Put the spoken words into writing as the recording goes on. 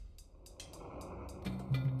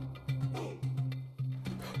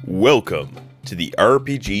Welcome to the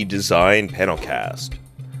RPG Design Panelcast,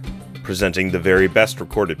 presenting the very best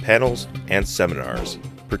recorded panels and seminars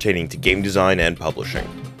pertaining to game design and publishing.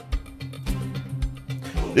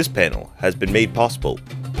 This panel has been made possible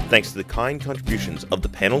thanks to the kind contributions of the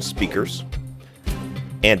panel speakers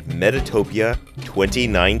and Metatopia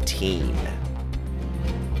 2019.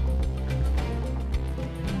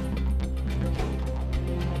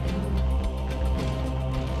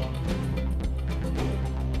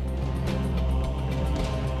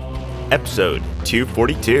 Episode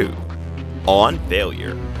 242, On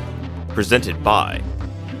Failure, presented by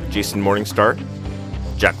Jason Morningstar,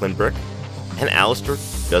 Jacqueline Brick, and Alistair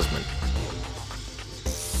Guzman.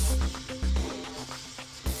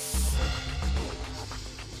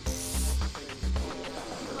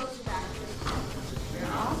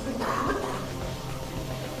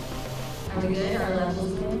 Are we good? Are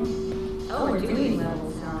levels good? Oh, we're doing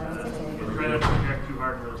levels now. That's okay. We're trying not to project too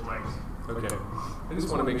hard in those mics. Okay. I just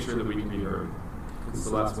want to make sure that we can be heard. Because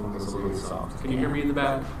the last one was a little soft. Can you hear me in the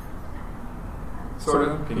back? Sort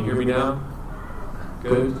of? Can you hear me now?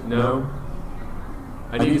 Good? No?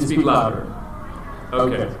 I need to speak louder.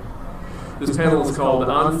 Okay. This panel is called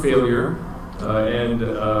On Failure, and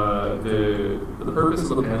the purpose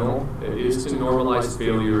of the panel is to normalize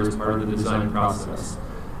failure as part of the design process.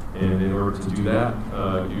 And in order to do that,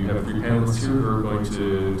 you have three panelists here who are going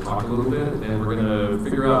to talk a little bit, and we're going to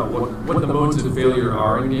figure out what the modes of failure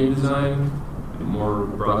are in game design, more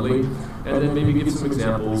broadly, and then maybe give some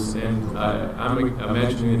examples. And I'm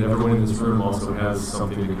imagining that everyone in this room also has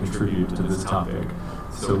something to contribute to this topic.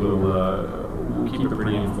 So we'll keep it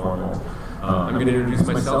pretty informal. I'm going to introduce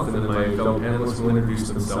myself, and then my fellow panelists will introduce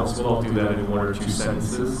themselves. We'll all do that in one or two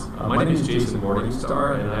sentences. My name is Jason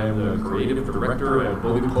Morningstar, and I am the creative director at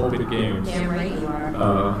Bully Pulpit Games. Damn right you are.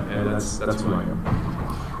 And that's who I am.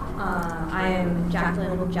 I am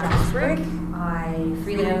Jacqueline Brick. I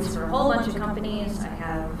freelance for a whole bunch of companies. I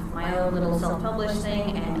have my own little self-published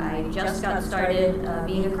thing, and I just got started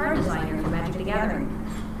being a card designer for Magic the Gathering.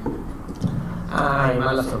 I'm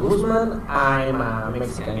Alistair Guzman. I'm a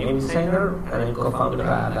Mexican game designer and I'm co-founder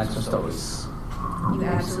at Action Stories. You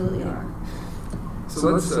absolutely are.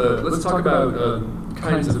 So let's talk about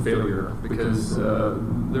kinds of failure, because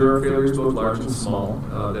there are failures both large and small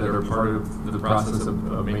that are part of the process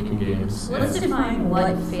of making games. Let's define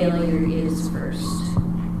what failure is first.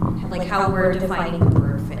 Like how we're defining the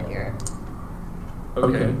word failure.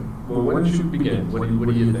 Okay. Well, when should we begin? What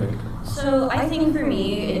do you think? So I think for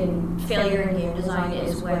me, failure in game design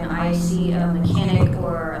is when I see a mechanic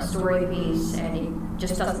or a story piece and it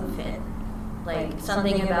just doesn't fit. Like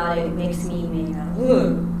something about it makes me make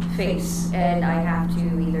a face, and I have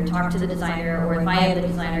to either talk to the designer, or if I am the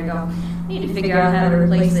designer, go, I need to figure out how to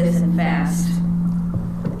replace this and fast.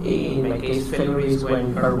 In my case, failure is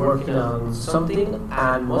when you're working on something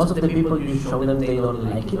and most of the people you show them, they don't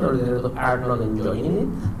like it or they are not enjoying it.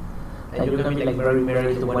 And you can be like very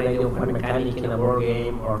married to one idea of one mechanic in a board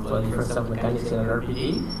game or to a different set of mechanics in an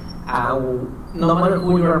RPG. No matter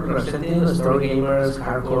who you are representing, story gamers,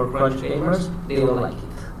 hardcore crunch gamers, they don't like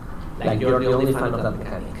it. Like you're the only fan of that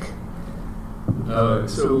mechanic.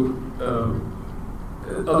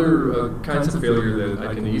 Other kinds of failure that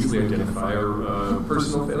I can easily identify are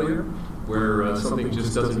personal failure, where something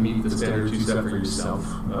just doesn't meet the standards you set for yourself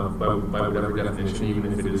by whatever definition,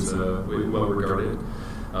 even if it is well regarded.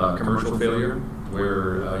 Commercial failure,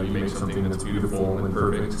 where you make something that's beautiful and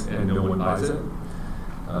perfect and no one buys it.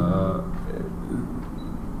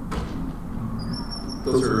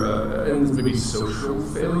 Those are, and maybe social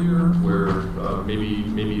failure, where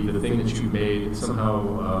maybe the thing that you've made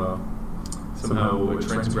somehow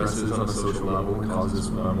transgresses on a social level and causes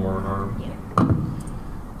more harm. Yeah.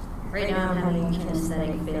 Right now I'm having a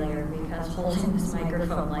kinesthetic failure because holding this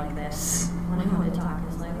microphone like this when I want to talk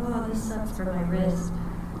is like, oh, this sucks for my wrist.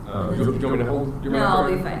 Do you want me to hold your microphone? No, I'll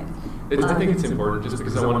be fine. I think it's important just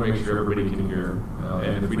because I want to make sure everybody can hear.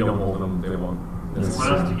 And if we don't hold them, they won't. You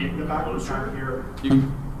want us to get closer here?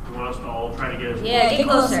 You want us to all try to get as Yeah, get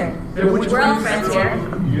closer. We're all friends here.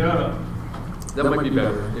 Yeah. That might be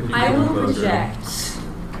better. If you I get will closer. project.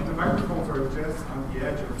 And the microphones are just on the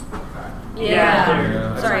edge of the back.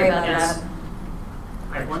 Yeah. Sorry about that.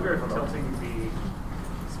 I wonder if tilting the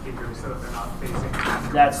speakers so that they're not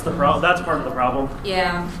facing. That's the problem. That's part of the problem.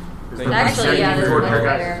 Yeah. Thank you. Actually, yeah, this is much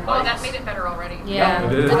better. Oh, that made it better already. Yeah.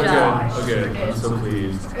 It is? Good job. Okay, I'm so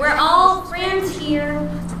pleased. We're all friends here.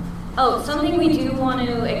 Oh, something we do want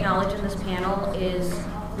to acknowledge in this panel is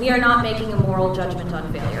we are not making a moral judgment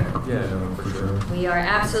on failure. Yeah, no, for sure. We are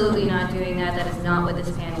absolutely not doing that. That is not what this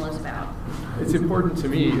panel is about. It's important to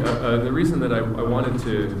me. The reason that I wanted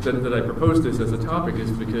to, that I proposed this as a topic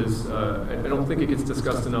is because I don't think it gets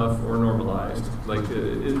discussed enough or normalized. Like,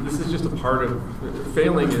 this is just a part of,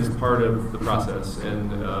 failing is part of the process,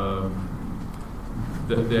 and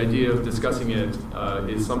the idea of discussing it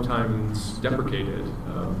is sometimes deprecated.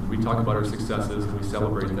 We talk about our successes and we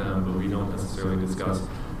celebrate them, but we don't necessarily discuss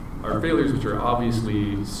our failures, which are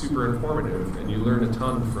obviously super informative, and you learn a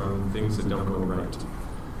ton from things that don't go right.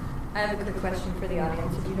 I have a quick question for the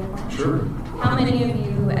audience, if you don't mind. Sure. How many of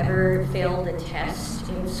you ever failed a test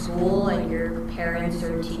in school and your parents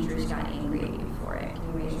or teachers got angry at you for it? Can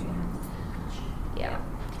you raise your hand? Yeah.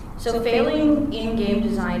 So failing in game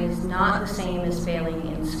design is not the same as failing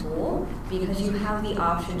in school because you have the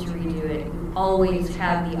option to redo it. You always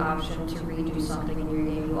have the option to redo something in your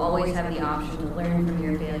game. You always have the option to learn from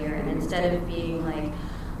your failure. And instead of being like,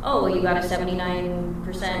 oh, well, you got a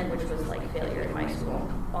 79%, which was like failure in my school,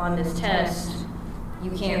 on this test,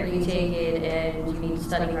 you can't retake it and you need to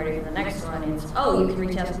study harder for the next one. It's, oh,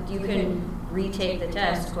 you can retake the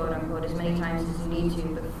test, quote unquote, as many times as you need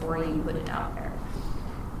to before you put it out there.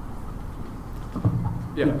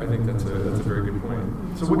 Yeah, I think that's a very good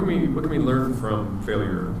point. So what can we learn from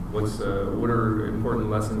failure? What are important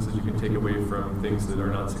lessons that you can take away from things that are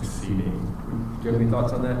not succeeding? Do you have any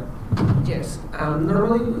thoughts on that? Yes.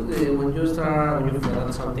 Normally, when you fail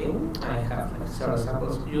at something, I have like several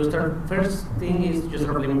examples. First thing is you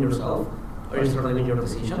start blaming yourself, or you start blaming your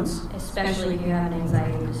decisions. Especially if you have an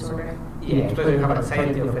anxiety disorder. Yeah, especially if you have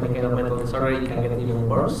anxiety or any kind of mental disorder, it can get even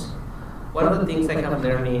worse. One of the things I have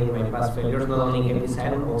learned in my past failures, not only in game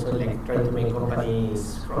design, also like trying to make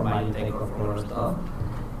companies from biotech or from other stuff,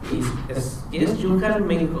 is yes, you can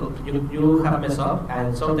make, you have messed up,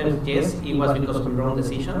 and sometimes yes, it was because of wrong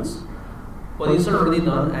decisions, but it's already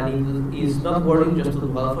done, and it is not worth just to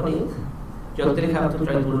dwell on it. You actually have to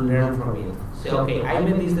try to learn from it. Say, okay, I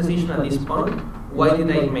made this decision at this point. Why did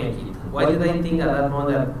I make it? Why did I think at that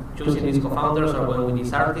moment that choosing these co-founders or going with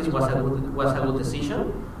these artists was a good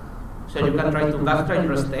decision? So you can try to backtrack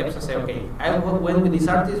your steps and say, okay, I went with this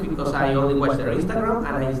artist because I only watched their Instagram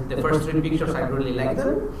and the first 3 pictures I really liked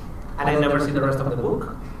them, and I never see the rest of the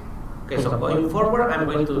book. Okay, so going forward, I'm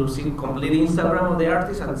going to see complete Instagram of the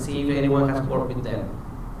artist and see if anyone has worked with them.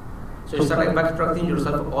 So you start like backtracking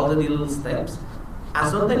yourself all the little steps. And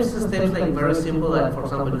sometimes the steps like very simple, like for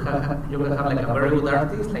example, you can have like a very good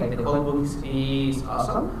artist, like the whole book is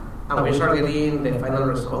awesome, and when you start getting the final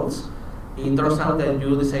results, it turns out that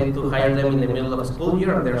you decide to hire them in the middle of a school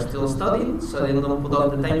year and they're still studying, so they don't put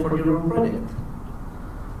out the time for your own project.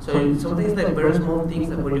 So sometimes like very small things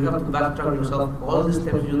that where you have to backtrack yourself all the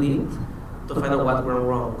steps you did to find out what went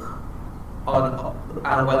wrong.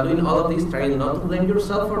 And while doing all of this, trying not to blame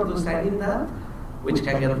yourself for deciding that, which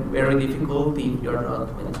can get very difficult if you're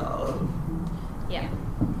not mental. Yeah.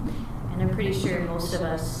 And I'm pretty sure most of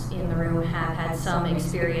us in the room have had some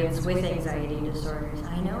experience with anxiety disorders.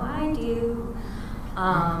 I know I do.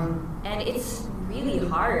 And it's really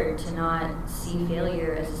hard to not see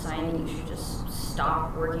failure as a sign that you should just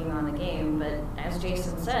stop working on the game. But as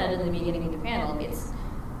Jason said in the beginning of the panel, it's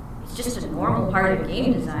just a normal part of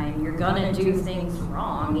game design. You're gonna do things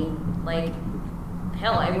wrong. Like,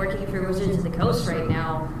 hell, I'm working for Wizards of the Coast right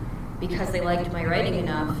now because they liked my writing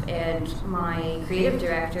enough, and my creative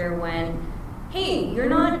director went, hey, you're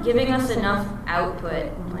not giving us enough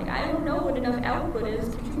output. I'm like, I don't know what enough output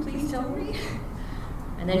is. Could you please tell me?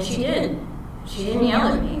 And then she did. She didn't yell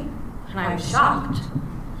at me, and I was shocked.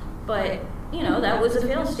 But, you know, that was a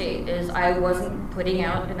fail state, is I wasn't putting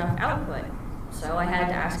out enough output. So I had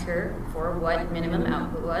to ask her for what minimum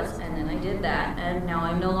output was, and then I did that, and now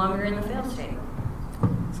I'm no longer in the fail state.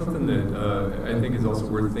 Something that I think is also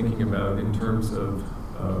worth thinking about in terms of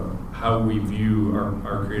how we view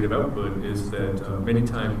our creative output is that many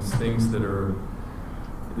times things that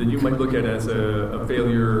you might look at as a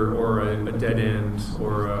failure or a dead end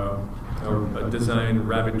or a design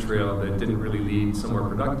rabbit trail that didn't really lead somewhere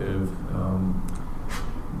productive,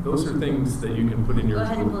 those are things that you can put in your... Go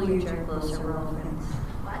ahead and pull your chair closer, we're all friends.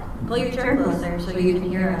 What? Pull your chair closer so you can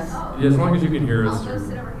hear us. Yeah, as long as you can hear us. I'll go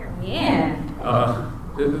sit over here. Yeah.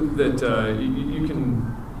 You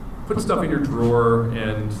can put stuff in your drawer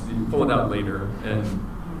and you pull it out later, and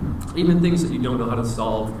even things that you don't know how to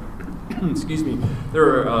solve. Excuse me.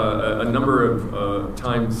 There are a number of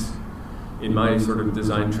times in my sort of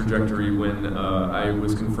design trajectory when I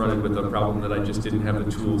was confronted with a problem that I just didn't have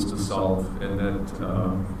the tools to solve, and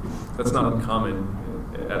that's not uncommon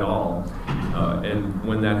at all. And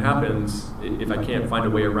when that happens, if I can't find a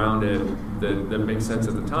way around it that makes sense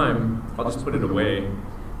at the time, I'll just put it away.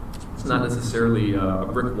 It's not necessarily a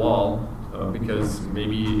brick wall, because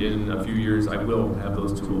maybe in a few years I will have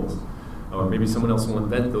those tools. Or maybe someone else will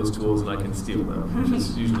invent those tools and I can steal them, which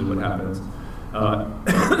is usually what happens.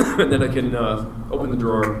 And then I can open the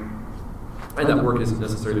drawer, and that work isn't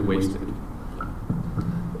necessarily wasted.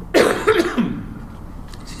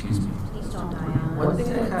 Excuse me. Please don't die on One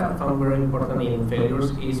thing I have found very important in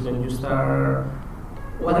failures is when you start,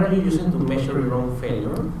 what are you using to measure your own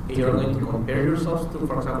failure? If you're going to compare yourselves to,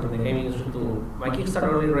 for example, in the gaming industry, to my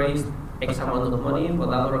Kickstarter only raised X amount of money, but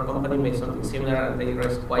another company made something similar and they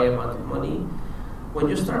raised Y amount of money. When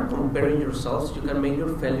you start comparing yourselves, you can make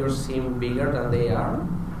your failures seem bigger than they are.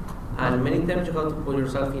 And many times you have to put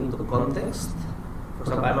yourself into context. For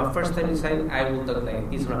example, I'm a first time design, I will talk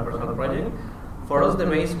like this on a personal project. For us, the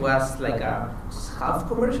maze was like a half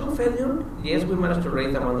commercial failure. Yes, we managed to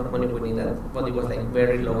raise the amount of money we needed, but it was like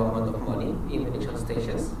very low amount of money in the initial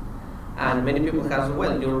stages. And many people have,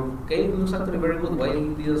 well, your game looks actually very good, why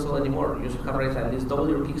didn't you sell anymore? You should have raised at least double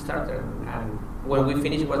your Kickstarter. And when we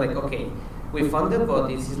finished, it was like, okay, we funded, but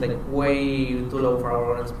this is like way too low for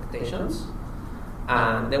our expectations.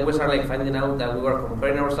 And then we started like finding out that we were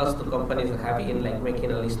comparing ourselves to companies that have been like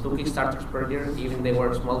making at least 2 Kickstarters per year, even they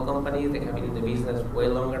were small companies, they have been in the business way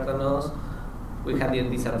longer than us. We had the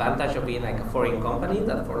disadvantage of being like a foreign company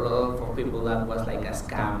that for a lot of people that was like a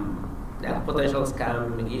scam, a potential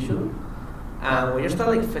scam issue. And when you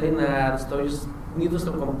start like failing at stuff, you just need to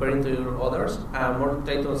stop comparing to your others and more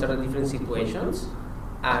try to understand different situations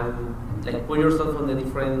and like put yourself in the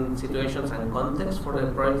different situations and contexts for the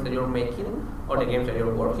projects that you're making or the games that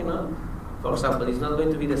you're working on. For example, it's not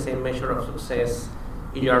going to be the same measure of success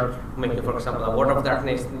if you're making, for example, a World of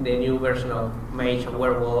Darkness, the new version of Mage or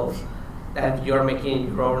Werewolf, that you're making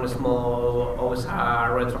your own small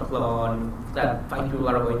OSR retro clone that 5 people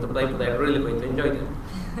are going to play, but they're really going to enjoy them.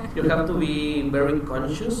 You have to be very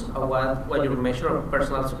conscious of what your measure of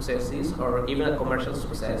personal success is, or even a commercial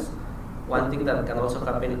success. One thing that can also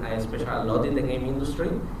happen, especially a lot in the game industry,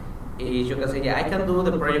 is you can say, yeah, I can do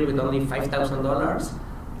the project with only $5,000,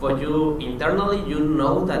 but you internally, you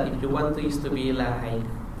know that if you want this to be like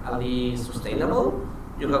at least sustainable,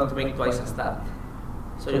 you have to make twice as that.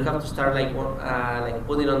 So you have to start like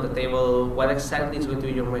putting on the table what exactly is going to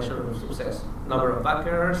be your measure of success. Number of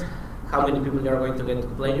backers, how many people you are going to get to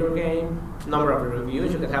play your game, number of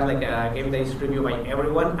reviews. You can have like a game that is reviewed by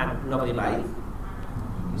everyone and nobody buys.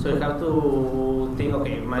 So you have to think,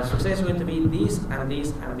 okay, my success is going to be this and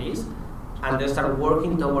this and this, and then start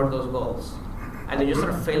working toward those goals. And then you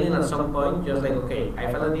start failing at some point, just like, okay,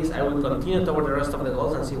 I failed at this, I will continue toward the rest of the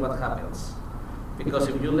goals and see what happens. Because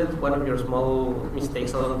if you let one of your small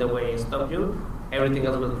mistakes along the way stop you, everything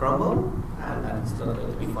else will crumble, and that's not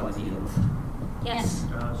going to be fun at the end. Yes.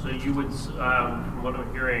 So you would, from what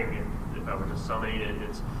I'm hearing, if I were to summate it,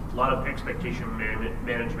 it's a lot of expectation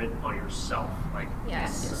management on yourself. Like,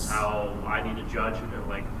 Yes. this is how I need to judge, and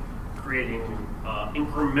like creating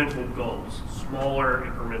incremental goals, smaller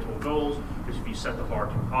incremental goals, because if you set the bar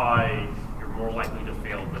too high, you're more likely to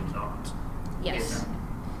fail than not. Yes.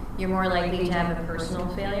 You're more likely to have a personal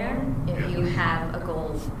failure if you have a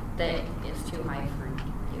goal that is too high for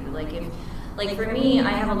you. Like for me, I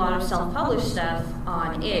have a lot of self-published stuff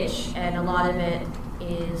on itch, and a lot of it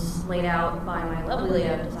is laid out by my lovely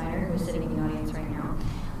layout designer who's sitting in the audience right now.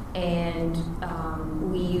 And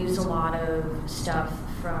we use a lot of stuff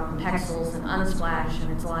from Pexels and Unsplash,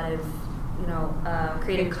 and it's a lot of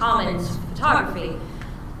Creative Commons photography.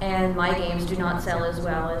 And my games do not sell as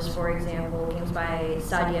well as, for example, games by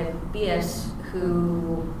Sadia Bias,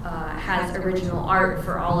 who has original art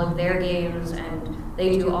for all of their games, and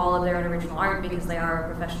they do all of their own original art because they are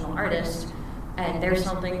a professional artist. And there's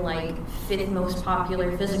something like 5th most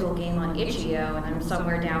popular physical game on itch.io, and I'm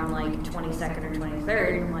somewhere down like 22nd or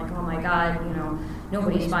 23rd. I'm like, oh my god,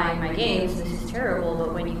 nobody's buying my games. This is terrible.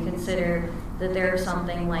 But when you consider that there are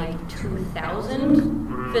something like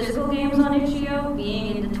 2,000 physical games on itch.io,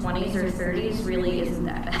 being in the 20s or 30s really isn't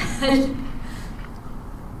that bad.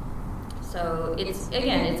 So it's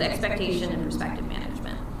expectation and perspective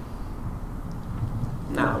management.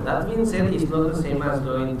 Now, that being said, it's not the same as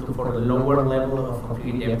going for the lower level of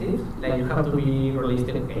objectives. Like, you have to be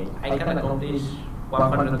realistic. Okay, I can accomplish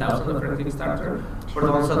 100,000 of a Kickstarter, but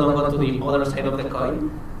also don't go to the other side of the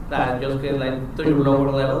coin, that just get like to your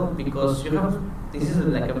lower level, because you have, this is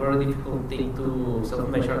like a very difficult thing to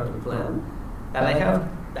self-measure, to plan. And I have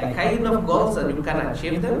like high enough goals that you can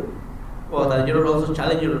achieve them, or that you're also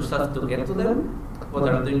challenging yourself to get to them, but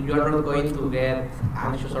that you are not going to get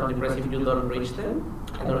anxious or depressed if you don't reach them.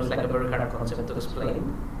 I know it's like a very hard concept to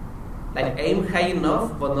explain. Like, aim high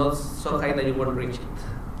enough, but not so high that you won't reach it.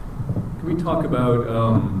 Can we talk about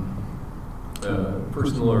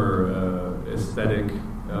personal or aesthetic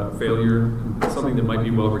failure, something that might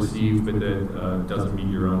be well received but that doesn't meet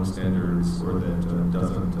your own standards or that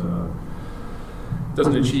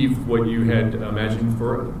doesn't achieve what you had imagined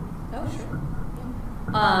for it? Oh, sure.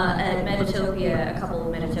 At Metatopia, a couple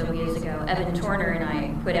of Metatopias ago, Evan Turner and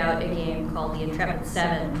I put out a game called The Intrepid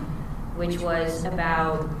 7, which was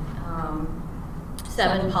about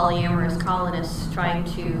 7 polyamorous colonists trying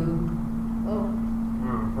to. Oh.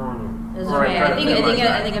 It's okay.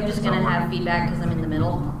 I think I'm just gonna have feedback because I'm in the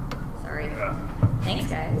middle. Sorry. Thanks,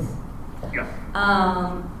 guys. Yeah.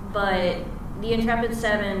 But The Intrepid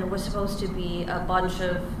 7 was supposed to be a bunch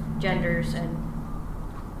of genders, and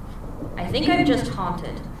I think I'm just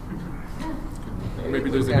haunted.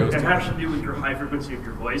 Maybe there's a ghost. It has to do with your high frequency of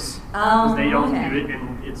your voice. Because they don't Okay. do it,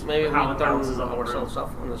 and it's Maybe how we it turn bounces on the room. ourselves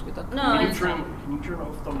off on the speaker. No, Can you it's turn? fine. Can you turn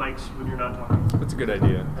off the mics when you're not talking? That's a good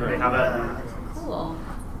idea. All Okay, right. how about? Cool.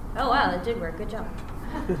 Oh wow, that did work. Good job.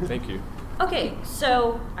 Thank you. Okay,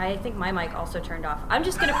 so I think my mic also turned off. I'm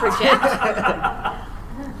just gonna project.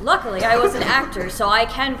 Luckily, I was an actor, so I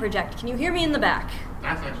can project. Can you hear me in the back?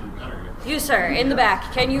 That's actually better. You, sir, in the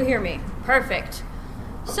back. Can you hear me? Perfect.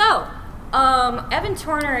 So, Evan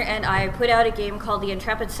Turner and I put out a game called The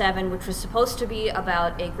Intrepid 7, which was supposed to be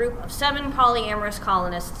about a group of 7 polyamorous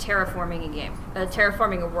colonists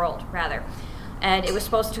terraforming a world, rather. And it was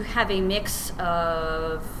supposed to have a mix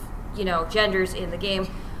of, genders in the game.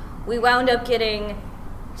 We wound up getting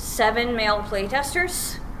 7 male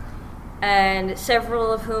playtesters, and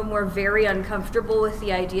several of whom were very uncomfortable with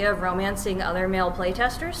the idea of romancing other male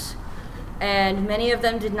playtesters. And many of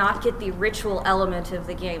them did not get the ritual element of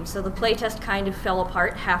the game, so the playtest kind of fell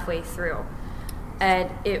apart halfway through.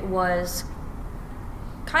 And it was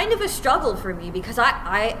kind of a struggle for me because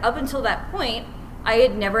I up until that point, I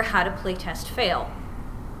had never had a playtest fail.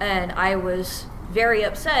 And I was very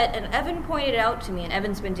upset, and Evan pointed out to me, and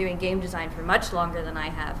Evan's been doing game design for much longer than I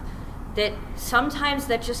have, that sometimes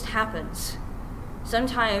that just happens.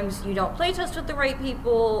 Sometimes you don't playtest with the right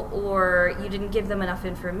people, or you didn't give them enough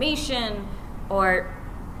information, or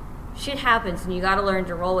shit happens and you gotta learn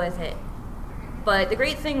to roll with it. But the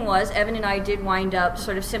great thing was, Evan and I did wind up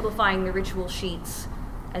sort of simplifying the ritual sheets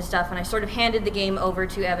and stuff, and I sort of handed the game over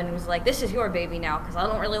to Evan and was like, this is your baby now, because I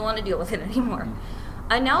don't really want to deal with it anymore.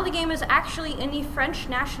 And now the game is actually in the French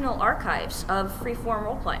National Archives of freeform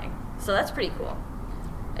role-playing, so that's pretty cool.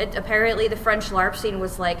 Apparently the French LARP scene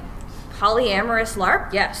was like, polyamorous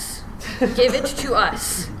LARP? Yes. Give it to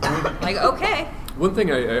us. Like, okay. One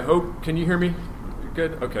thing I hope, can you hear me?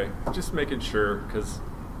 Good? Okay. Just making sure, because,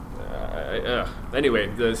 anyway,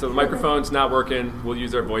 so the microphone's not working. We'll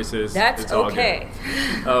use our voices. That's it's all okay.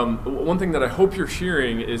 good. One thing that I hope you're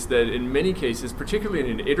hearing is that in many cases, particularly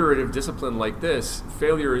in an iterative discipline like this,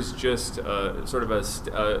 failure is just sort of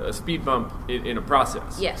a speed bump in a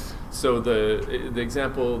process. Yes. So the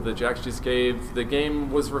example that Jax just gave, the game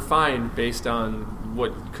was refined based on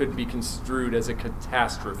what could be construed as a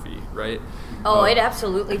catastrophe, right? Oh, it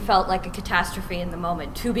absolutely felt like a catastrophe in the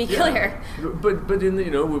moment, to be clear. But in the,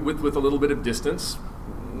 with a little bit of distance,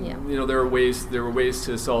 Yeah. there were ways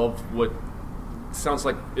to solve what sounds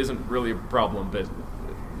like isn't really a problem, but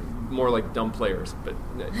more like dumb players. But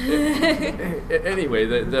anyway,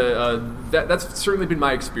 that's certainly been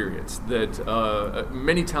my experience. That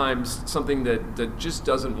many times something that just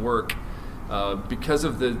doesn't work because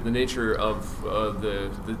of the nature of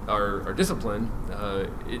our discipline.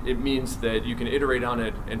 It means that you can iterate on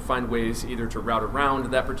it and find ways either to route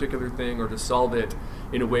around that particular thing or to solve it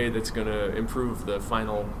in a way that's going to improve the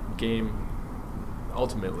final game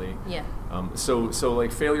ultimately. Yeah. So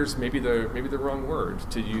like failure's maybe the wrong word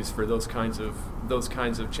to use for those kinds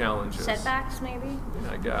of challenges. Setbacks, maybe?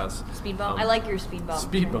 I guess. Speed bump? I like your speed bump.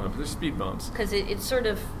 Speed bump. There's speed bumps. Because it sort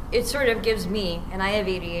of gives me, and I have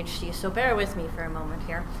ADHD, so bear with me for a moment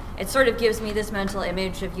here. It sort of gives me this mental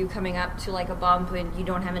image of you coming up to like a bump and you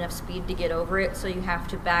don't have enough speed to get over it, so you have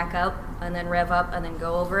to back up and then rev up and then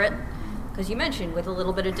go over it. Because you mentioned with a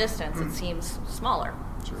little bit of distance, it seems smaller.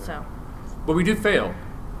 Sure. So. But we do fail,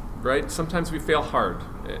 right? Sometimes we fail hard,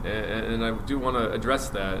 and I do want to address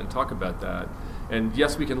that and talk about that. And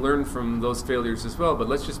yes, we can learn from those failures as well, but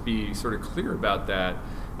let's just be sort of clear about that.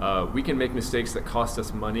 We can make mistakes that cost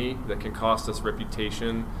us money, that can cost us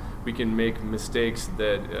reputation. We can make mistakes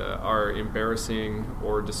that are embarrassing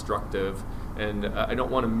or destructive, and I don't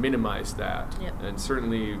want to minimize that. Yep. And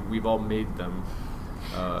certainly we've all made them.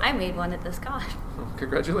 I made one at this con.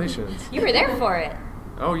 Congratulations. You were there for it.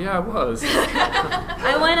 Oh yeah, I was.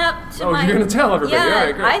 I went up to Oh, my... you're going to tell everybody. Yeah, All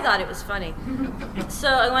right, great. I thought it was funny. So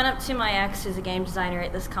I went up to my ex, who's a game designer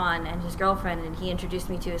at this con, and his girlfriend, and he introduced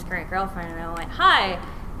me to his current girlfriend, and I went, hi,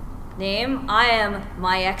 Name, I am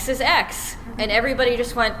my ex's ex. And everybody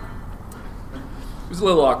just went, It was a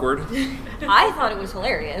little awkward. I thought it was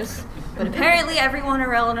hilarious. But apparently everyone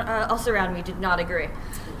else around me did not agree.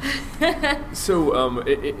 So,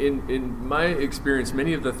 in my experience,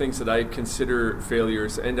 many of the things that I consider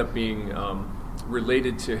failures end up being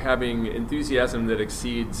related to having enthusiasm that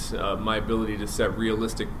exceeds my ability to set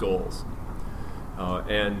realistic goals.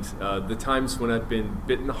 And the times when I've been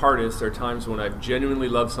bitten hardest are times when I've genuinely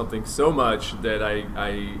loved something so much that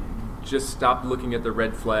I just stopped looking at the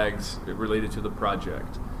red flags related to the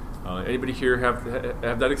project. Anybody here have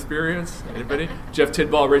that experience? Anybody? Jeff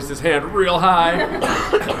Tidball raised his hand real high.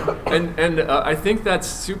 and I think that's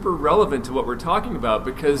super relevant to what we're talking about,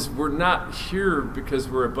 because we're not here because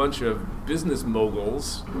we're a bunch of business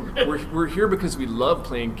moguls. We're here because we love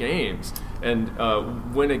playing games. And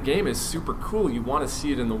when a game is super cool, you want to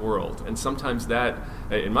see it in the world. And sometimes that,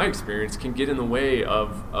 in my experience, can get in the way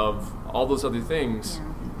of all those other things,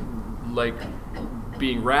 like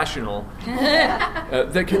being rational,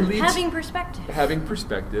 that can lead having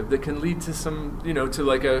perspective that can lead to some, to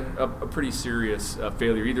like a pretty serious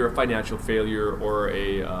failure, either a financial failure or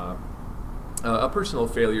a personal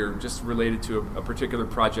failure, just related to a particular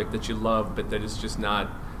project that you love, but that is just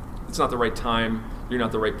it's not the right time, you're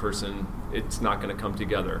not the right person, it's not going to come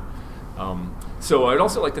together. So I'd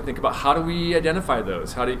also like to think about, how do we identify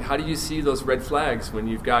those? How do you see those red flags when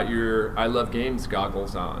you've got your I Love Games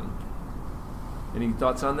goggles on? Any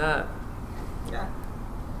thoughts on that? Yeah.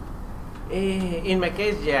 In my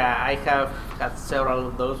case, I have had several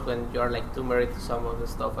of those when you're like too married to some of the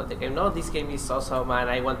stuff at the game. No, this game is awesome and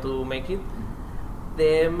I want to make it.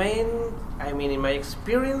 In my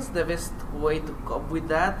experience, the best way to cope with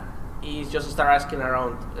that is just start asking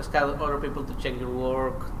around. Ask other people to check your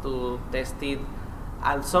work, to test it.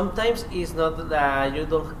 And sometimes it's not that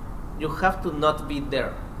you have to not be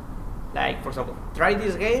there. Like, for example, try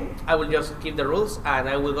this game, I will just keep the rules and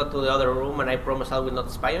I will go to the other room and I promise I will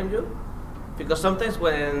not spy on you. Because sometimes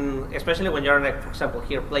especially when you're like, for example,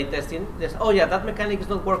 here playtesting, there's, that mechanic is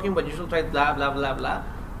not working, but you should try blah, blah, blah, blah.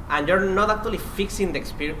 And you're not actually fixing the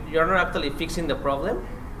experience, you're not actually fixing the problem.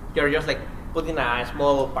 You're just like putting a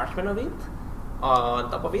small parchment of it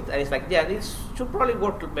on top of it. And it's like, this should probably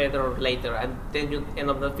work better later. And then you end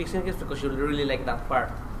up not fixing it because you really like that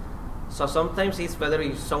part. So sometimes it's better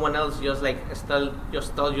if someone else just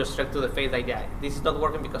tells you straight to the face, like, this is not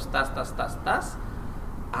working because tas.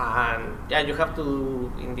 And you have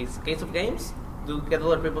to, in this case of games, get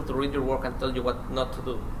other people to read your work and tell you what not to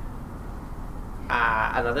do.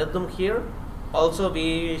 Another thing here, also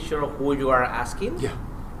be sure of who you are asking. Yeah.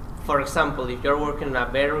 For example, if you're working on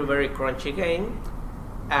a very, very crunchy game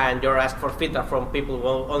and you're asked for feedback from people who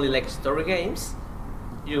only like story games,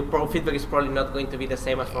 your feedback is probably not going to be the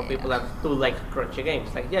same as from people that do like crunchy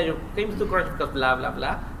games. Like, your game is too crunchy because blah, blah,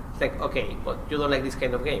 blah. It's like, okay, but you don't like this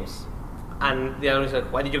kind of games. And the other is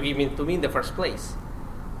like, why did you give it to me in the first place?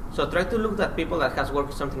 So try to look at people that has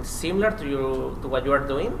worked something similar to what you are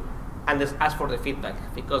doing and just ask for the feedback,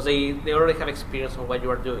 because they already have experience on what you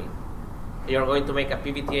are doing. You're going to make a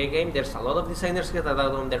PBTA game. There's a lot of designers here that are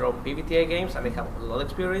doing their own PBTA games and they have a lot of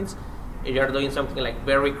experience. If you're doing something like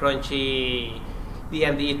very crunchy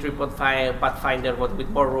D&D 3.5 Pathfinder with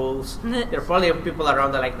more rules, there are probably people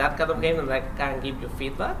around that like that kind of game and that can give you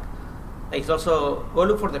feedback. It's also, go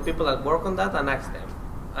look for the people that work on that and ask them.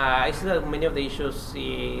 I see that many of the issues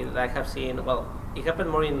that I have seen, it happened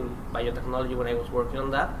more in biotechnology when I was working on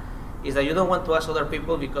that, is that you don't want to ask other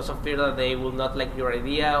people because of fear that they will not like your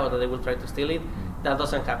idea or that they will try to steal it. That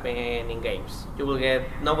doesn't happen in games.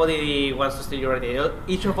 Nobody wants to steal your idea.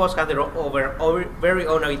 Each of us have their very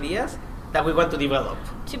own ideas that we want to develop.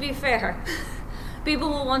 To be fair, people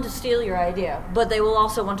will want to steal your idea, but they will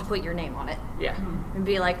also want to put your name on it. Yeah. And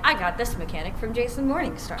be like, I got this mechanic from Jason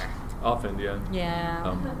Morningstar. Often, yeah.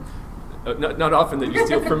 Yeah. Not often that you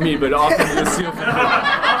steal from me, but often that you steal from me.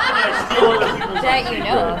 That you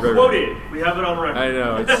know. Quoted. We have it on record. I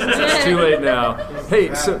know, it's too late now.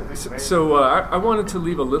 Hey, so I wanted to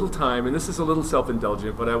leave a little time, and this is a little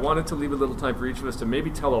self-indulgent, but I wanted to leave a little time for each of us to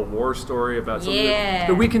maybe tell a war story about something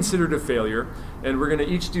that we considered a failure, and we're going to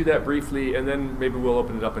each do that briefly, and then maybe we'll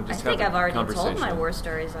open it up and just have a conversation. I think I've already told my war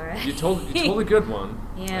stories already. You told a good one.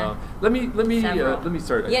 Yeah. Let me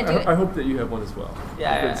start. Yeah, I hope that you have one as well.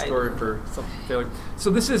 Yeah. A good story for some failure. So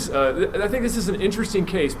this is, I think this is an interesting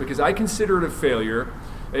case because I consider it a failure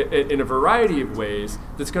in a variety of ways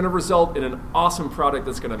that's going to result in an awesome product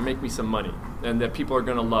that's going to make me some money and that people are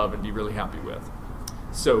going to love and be really happy with.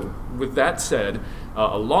 So with that said,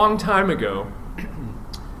 a long time ago,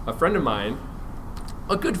 a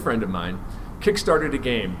good friend of mine, kickstarted a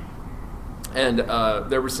game. And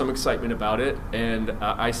there was some excitement about it, and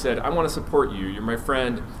I said, I want to support you. You're my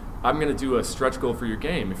friend. I'm going to do a stretch goal for your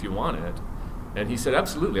game if you want it. And he said,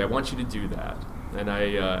 absolutely, I want you to do that. And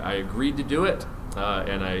I agreed to do it,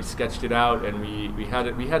 and I sketched it out, and we had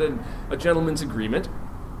a gentleman's agreement.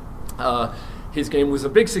 His game was a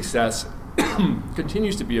big success,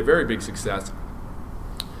 continues to be a very big success.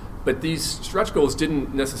 But these stretch goals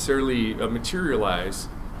didn't necessarily materialize,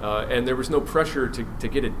 and there was no pressure to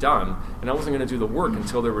get it done. And I wasn't going to do the work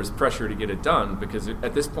until there was pressure to get it done, because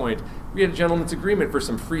at this point, we had a gentleman's agreement for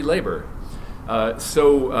some free labor.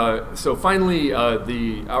 So finally,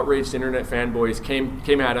 the outraged internet fanboys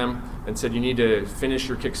came at him and said, you need to finish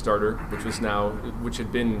your Kickstarter, which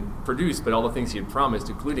had been produced, but all the things he had promised,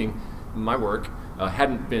 including my work,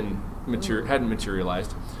 hadn't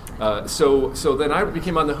materialized. So then I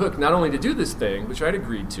became on the hook not only to do this thing, which I'd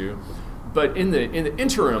agreed to, but in the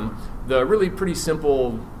interim, the really pretty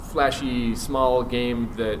simple, flashy, small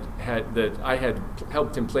game that I had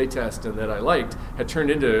helped him playtest and that I liked had turned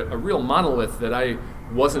into a real monolith that I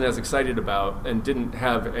wasn't as excited about and didn't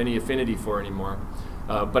have any affinity for anymore.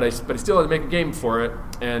 But I still had to make a game for it,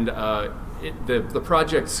 and the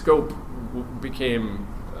project scope became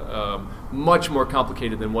much more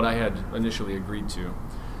complicated than what I had initially agreed to.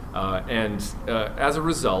 And as a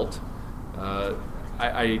result,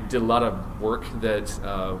 I did a lot of work that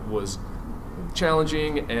was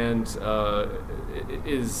challenging and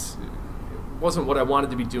wasn't what I wanted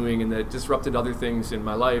to be doing, and that disrupted other things in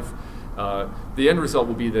my life. The end result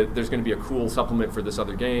will be that there's going to be a cool supplement for this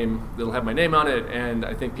other game that'll have my name on it, and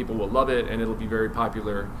I think people will love it, and it'll be very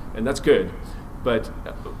popular, and that's good. But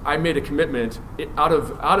I made a commitment out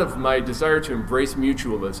of my desire to embrace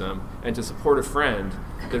mutualism and to support a friend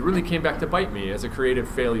that really came back to bite me as a creative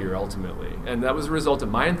failure ultimately. And that was a result of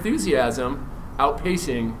my enthusiasm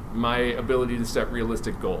outpacing my ability to set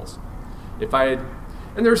realistic goals. And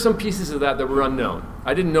there were some pieces of that were unknown.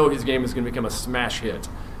 I didn't know his game was going to become a smash hit.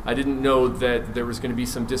 I didn't know that there was going to be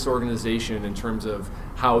some disorganization in terms of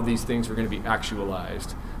how these things were going to be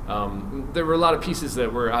actualized. There were a lot of pieces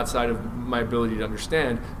that were outside of my ability to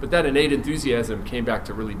understand, but that innate enthusiasm came back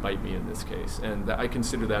to really bite me in this case, and I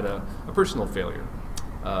consider that a personal failure.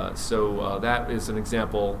 So that is an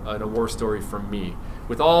example, a war story from me,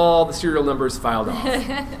 with all the serial numbers filed off.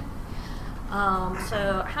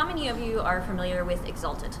 So how many of you are familiar with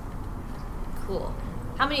Exalted? Cool.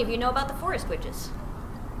 How many of you know about the Forest Witches?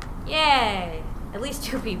 Yay! At least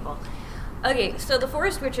 2 people. Okay, so the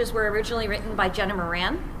Forest Witches were originally written by Jenna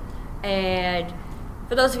Moran, and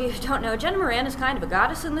for those of you who don't know, Jenna Moran is kind of a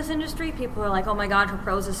goddess in this industry. People are like, oh my god, her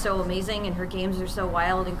prose is so amazing, and her games are so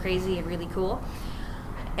wild and crazy and really cool.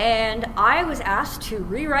 And I was asked to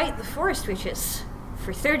rewrite the Forest Witches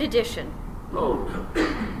for 3rd edition. Oh.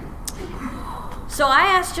 So I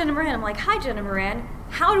asked Jenna Moran, I'm like, hi Jenna Moran,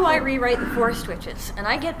 how do I rewrite the Forest Witches? And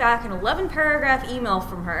I get back an 11-paragraph email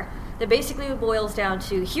from her that basically boils down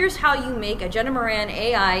to, here's how you make a Jenna Moran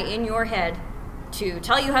AI in your head to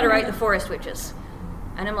tell you how to write the Forest Witches.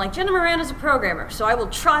 And I'm like, Jenna Moran is a programmer, so I will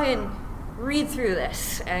try and read through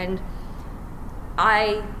this. And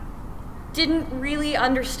I didn't really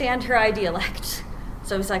understand her dialect.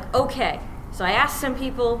 So I was like, okay. So I asked some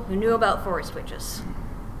people who knew about Forest Witches.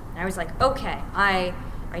 And I was like, okay, I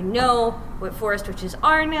know what Forest Witches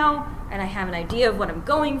are now, and I have an idea of what I'm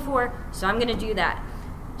going for, so I'm going to do that.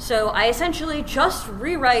 So I essentially just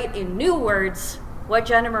rewrite in new words what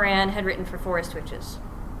Jenna Moran had written for Forest Witches.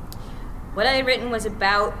 What I had written was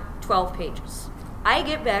about 12 pages. I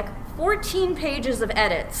get back 14 pages of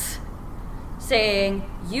edits saying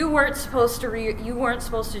you weren't supposed to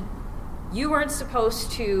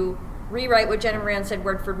rewrite what Jenna Moran said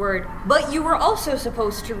word for word, but you were also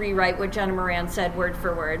supposed to rewrite what Jenna Moran said word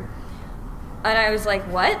for word. And I was like,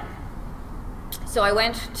 what? So I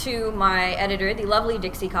went to my editor, the lovely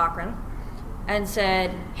Dixie Cochran, and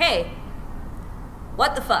said, hey,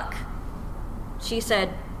 what the fuck? She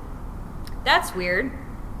said, that's weird.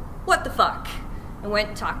 What the fuck? And went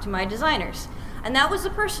and talked to my designers. And that was a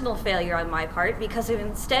personal failure on my part, because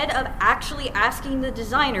instead of actually asking the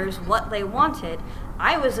designers what they wanted,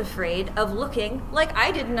 I was afraid of looking like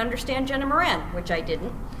I didn't understand Jenna Moran, which I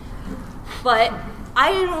didn't. But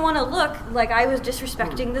I didn't want to look like I was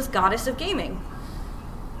disrespecting this goddess of gaming.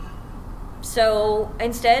 So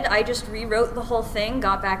instead, I just rewrote the whole thing,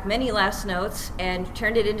 got back many less notes, and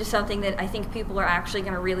turned it into something that I think people are actually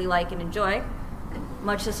going to really like and enjoy.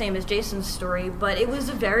 Much the same as Jason's story, but it was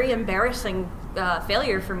a very embarrassing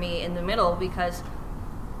failure for me in the middle, because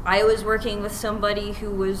I was working with somebody who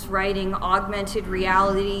was writing augmented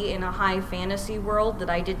reality in a high fantasy world that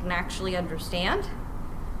I didn't actually understand.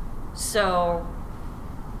 So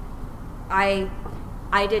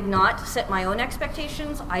I did not set my own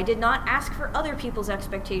expectations. I did not ask for other people's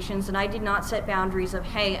expectations, and I did not set boundaries of,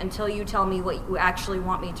 hey, until you tell me what you actually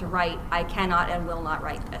want me to write, I cannot and will not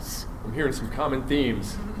write this. I'm hearing some common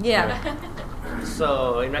themes. Yeah.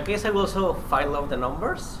 So in my case, I will also file up the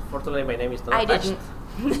numbers. Fortunately, my name is not I attached.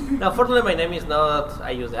 didn't. Now, fortunately, my name is not.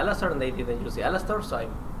 I use the Alastor, and they didn't use the Alastor, so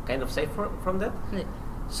I'm kind of safe from that.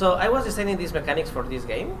 So I was designing these mechanics for this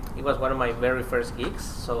game. It was one of my very first gigs.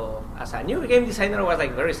 So as a new game designer, I was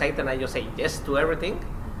like very excited, and I just say yes to everything.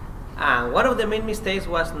 And one of the main mistakes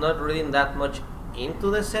was not reading that much into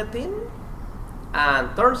the setting.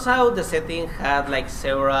 And turns out the setting had like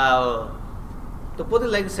several, to put it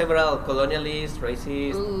like several colonialist,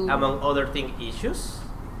 racist, among other thing issues.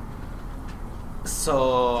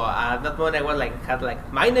 So at that moment I was like, had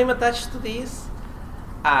like my name attached to this.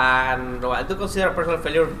 And I do consider a personal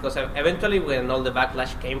failure because eventually when all the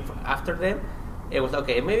backlash came after them, it was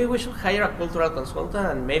okay, maybe we should hire a cultural consultant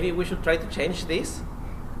and maybe we should try to change this.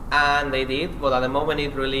 And they did, but at the moment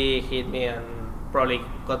it really hit me and probably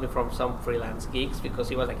got me from some freelance gigs because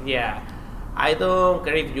he was like, yeah, I don't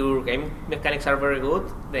care if your game mechanics are very good,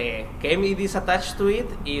 the game it is attached to it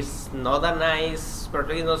is not a nice,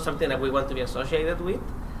 particularly not something that we want to be associated with.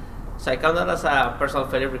 So I count that as a personal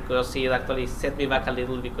failure because it actually set me back a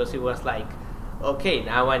little because it was like, okay,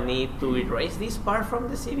 now I need to erase this part from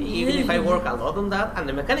the CV, even if I work a lot on that, and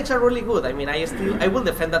the mechanics are really good. I mean, I will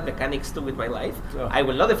defend that mechanics too with my life. Oh. I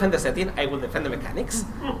will not defend the setting, I will defend the mechanics.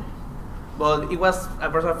 But it was a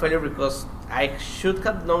personal failure because I should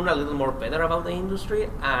have known a little more better about the industry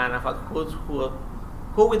and about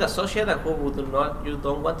who would associate and who would not, you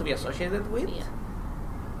don't want to be associated with. Yeah.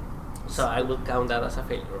 So I will count that as a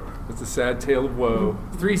failure. It's a sad tale of woe.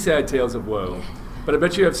 3 sad tales of woe. But I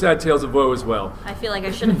bet you have sad tales of woe as well. I feel like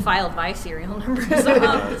I should have filed by serial numbers.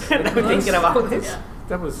 I'm thinking about this. Yeah.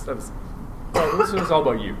 That was well, this was all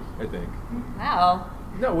about you, I think. Wow.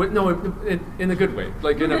 No, in a good way.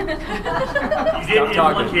 Like in a. You didn't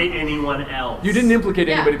talking. implicate anyone else. You didn't implicate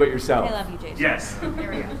Yeah. anybody but yourself. I love you, Jason. Yes.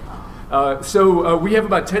 There we go. So we have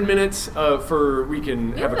about 10 minutes for we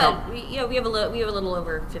can We have have a we have a little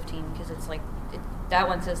over 15 because it's like that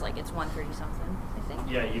one says like it's 1:30 something. I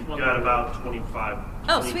think. Yeah, you've got about 25.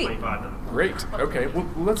 Oh, 20, sweet. 25 minutes. Great. Okay. Well,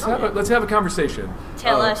 let's have a conversation.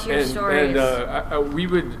 Tell us your stories. And we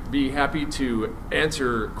would be happy to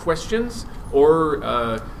answer questions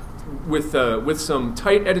or with some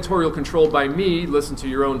tight editorial control by me, listen to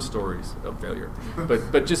your own stories of failure.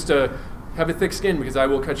 But just have a thick skin because I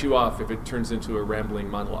will cut you off if it turns into a rambling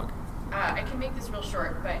monologue. I can make this real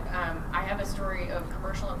short, but I have a story of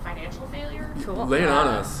commercial and financial failure. Cool. Lay it on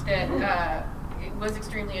us. That it was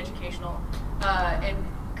extremely educational and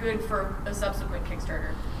good for a subsequent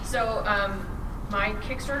Kickstarter. So my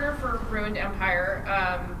Kickstarter for Ruined Empire,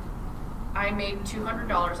 I made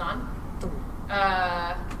 $200 on.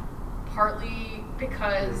 Partly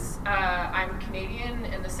because I'm Canadian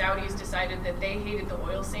and the Saudis decided that they hated the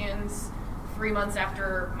oil sands 3 months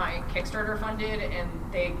after my Kickstarter funded and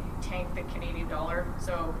they tanked the Canadian dollar.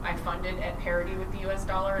 So I funded at parity with the US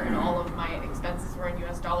dollar and all of my expenses were in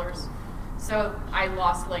US dollars. So I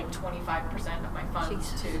lost like 25% of my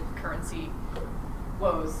funds Jesus. to currency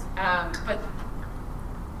woes. But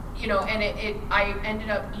you know, and I ended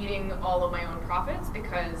up eating all of my own profits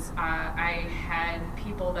because I had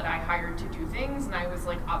people that I hired to do things, and I was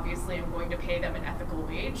like, obviously I'm going to pay them an ethical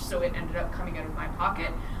wage, so it ended up coming out of my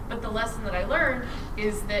pocket. But the lesson that I learned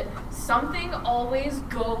is that something always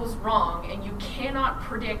goes wrong, and you cannot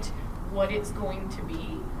predict what it's going to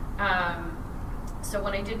be. So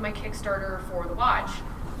when I did my Kickstarter for the watch,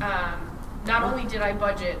 not only did I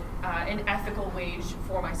budget an ethical wage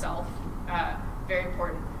for myself, very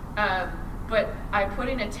important, but I put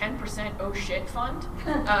in a 10% oh shit fund,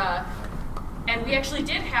 and we actually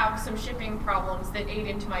did have some shipping problems that ate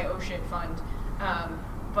into my oh shit fund,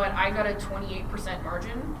 but I got a 28%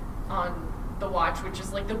 margin on the watch, which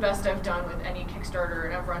is like the best I've done with any Kickstarter,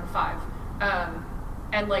 and I've run 5.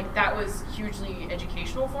 And like that was hugely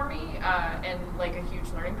educational for me, and like a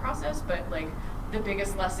huge learning process, but like the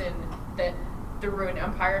biggest lesson that the Ruined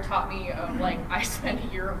Empire taught me of like I spent a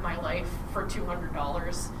year of my life for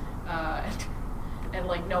 $200, and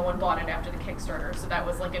like no one bought it after the Kickstarter, so that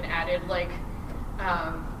was like an added like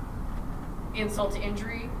insult to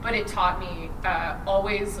injury. But it taught me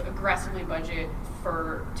always aggressively budget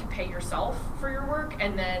to pay yourself for your work,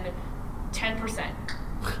 and then 10%,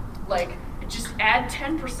 like just add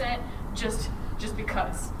 10% just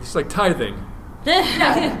because. It's like tithing.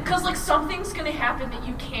 Yeah, because like something's gonna happen that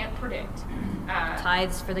you can't predict.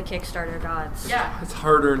 Tithes for the Kickstarter gods. Yeah. It's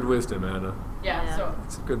hard-earned wisdom, Anna. Yeah. Yeah. So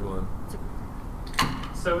It's a good one.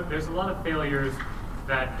 So there's a lot of failures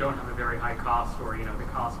that don't have a very high cost, or the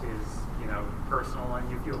cost is personal and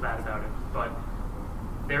you feel bad about it. But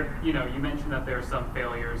there, you mentioned that there are some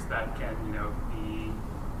failures that can be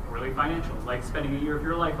really financial, like spending a year of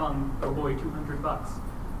your life on $200.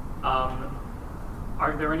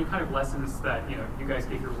 Are there any kind of lessons that you guys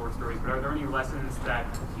gave your war stories, but are there any lessons that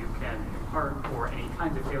you can impart, or any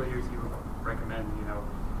kinds of failures you recommend?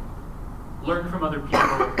 Learn from other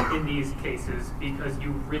people in these cases, because you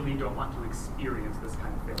really don't want to experience this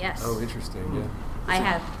kind of failure. Yes. Oh, interesting. Yeah. I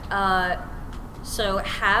have. So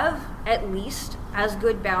have at least as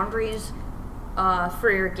good boundaries for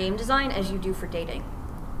your game design as you do for dating.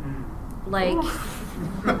 Like,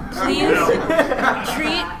 please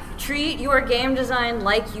treat your game design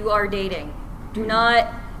like you are dating. Do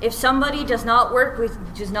not, if somebody does not work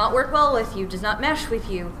well with you, does not mesh with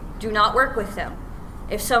you, do not work with them.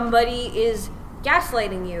 If somebody is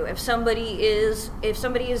gaslighting you, if somebody is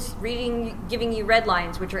giving you red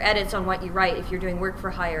lines, which are edits on what you write if you're doing work for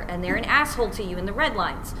hire, and they're an asshole to you in the red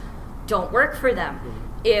lines, don't work for them.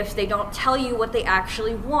 If they don't tell you what they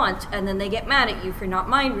actually want and then they get mad at you for not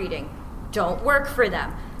mind reading, don't work for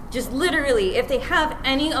them. Just literally, if they have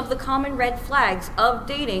any of the common red flags of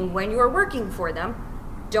dating when you're working for them,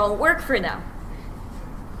 don't work for them.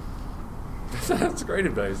 That's great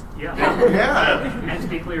advice. Yeah. Yeah. And to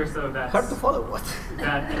be clear, so that's Hard to follow. What?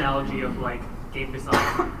 that analogy of like game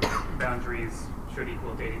design boundaries should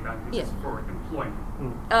equal dating boundaries Yeah. is for employment.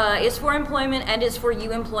 It's for employment and it's for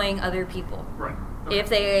you employing other people. Right. If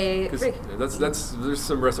they... 'Cause there's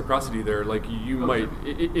some reciprocity there. Like you might,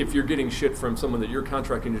 if you're getting shit from someone that you're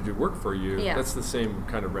contracting to do work for you, Yeah. that's the same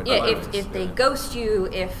kind of red Yeah, lines. if they ghost you,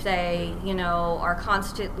 if they, are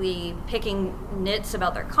constantly picking nits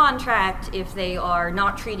about their contract, if they are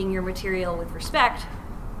not treating your material with respect.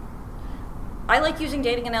 I like using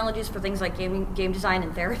dating analogies for things like game design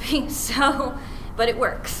and therapy, but it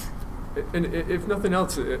works. And if nothing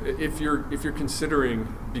else, if you're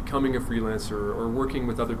considering becoming a freelancer or working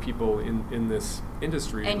with other people in this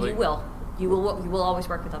industry, And you will always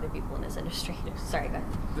work with other people in this industry. Sorry, go ahead.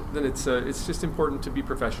 then it's just important to be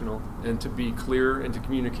professional and to be clear and to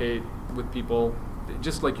communicate with people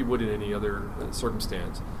just like you would in any other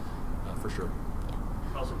circumstance, for sure.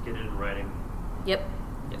 Also get it in writing. Yep.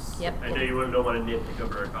 Yes. Yep. I know you don't want to nitpick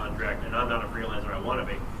over a contract, and I'm not a freelancer, I want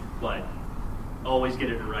to be, but always get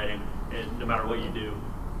it in writing, and no matter what you do.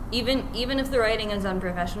 Even if the writing is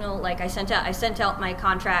unprofessional, like I sent out my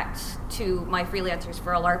contracts to my freelancers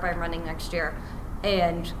for a LARP I'm running next year,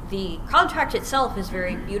 and the contract itself is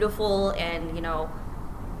very beautiful and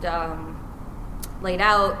laid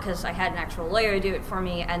out because I had an actual lawyer do it for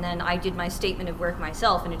me, and then I did my statement of work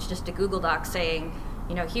myself, and it's just a Google Doc saying,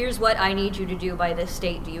 here's what I need you to do by this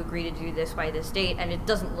date. Do you agree to do this by this date? And it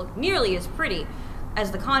doesn't look nearly as pretty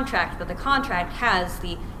as the contract, but the contract has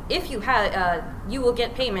you will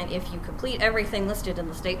get payment if you complete everything listed in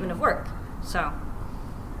the statement of work. So,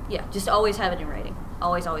 yeah, just always have it in writing.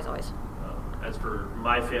 Always, always, always. As for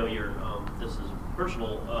my failure, this is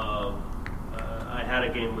personal. I had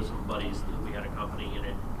a game with some buddies that we had a company, and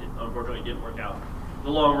it unfortunately didn't work out. In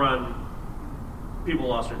the long run, people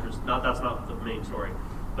lost interest. That's not the main story.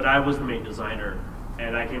 But I was the main designer,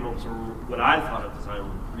 and I came up with some, what I thought at the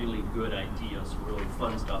time, really good ideas, some really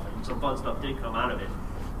fun stuff, and some fun stuff did come out of it.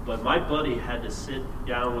 But my buddy had to sit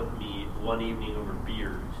down with me one evening over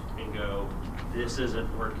beers and go, this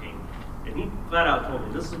isn't working. And he flat out told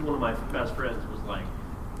me, this is one of my best friends, was like,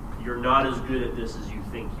 you're not as good at this as you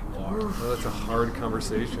think you are. Oh, that's a hard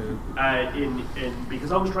conversation. And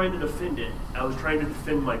because I was trying to defend it, I was trying to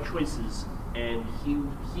defend my choices, and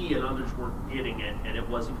he and others weren't getting it, and it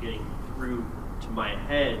wasn't getting through to my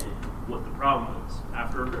head what the problem was.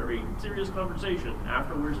 After a very serious conversation,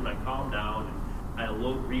 afterwards, and I calmed down, and I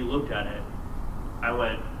re-looked at it, I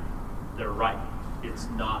went, they're right. It's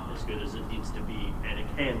not as good as it needs to be, and it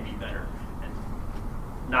can be better. And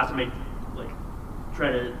not to make,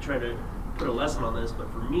 try to put a lesson on this,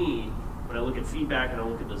 but for me, when I look at feedback and I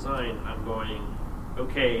look at design, I'm going,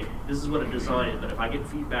 okay, this is what a design is, but if I get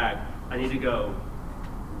feedback, I need to go,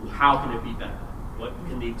 how can it be better? What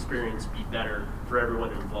can the experience be better for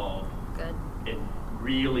everyone involved? Good. And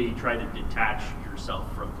really try to detach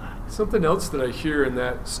yourself from that. Something else that I hear in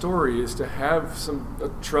that story is to have a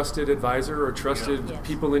trusted advisor or trusted Yes.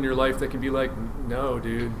 people in your life that can be like, no,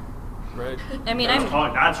 dude, right? I mean,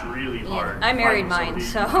 That's really hard. I married Finding mine,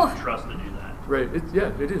 somebody so- you can trust to do that. Right.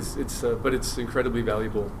 It is. It's but it's incredibly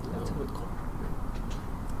valuable. That's a good call.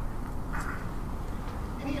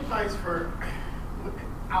 Any advice for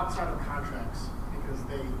outside of contracts, because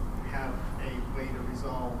they have a way to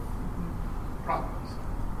resolve problems?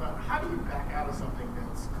 but how do you back out of something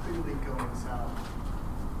that's clearly going south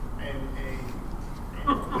and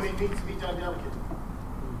when it needs to be done delicately?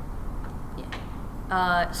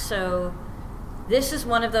 So this is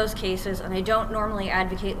one of those cases, and I don't normally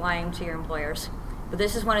advocate lying to your employers, but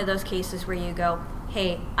this is one of those cases where you go,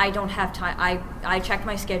 hey, I don't have time. I checked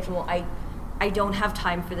my schedule. I don't have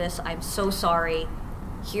time for this. I'm so sorry.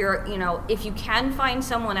 Here, if you can find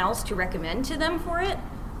someone else to recommend to them for it,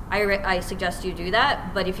 I suggest you do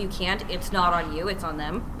that. But if you can't, it's not on you. It's on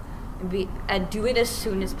them. And do it as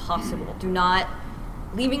soon as possible. Do not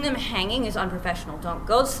leaving them hanging is unprofessional. Don't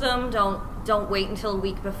ghost them. Don't wait until a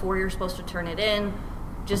week before you're supposed to turn it in.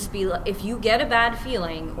 Just if you get a bad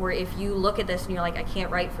feeling, or if you look at this and you're like, I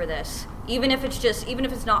can't write for this, even if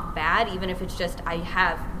it's not bad, even if it's just I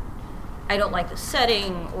don't like the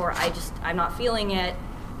setting, or I'm not feeling it,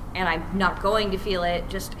 and I'm not going to feel it,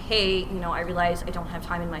 just, hey, I realize I don't have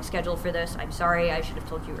time in my schedule for this. I'm sorry, I should have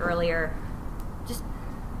told you earlier. Just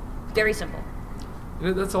very simple.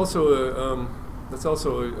 That's also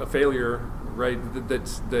a failure, right?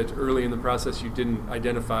 That early in the process you didn't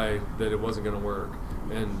identify that it wasn't going to work.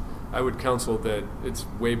 And I would counsel that it's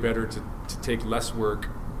way better to take less work,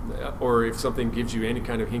 or if something gives you any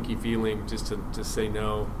kind of hinky feeling, just to say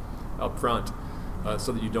no up front,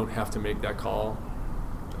 so that you don't have to make that call,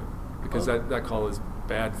 because that call is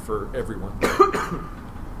bad for everyone.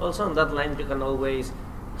 Also on that line, you can always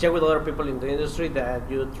check with other people in the industry that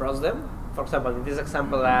you trust them. For example, in this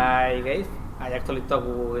example I gave, I actually talked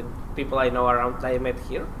with people I know around that I met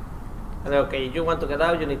here. And okay, you want to get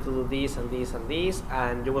out, you need to do this and this and this,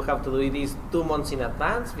 and you will have to do this 2 months in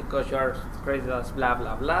advance because you are credited as blah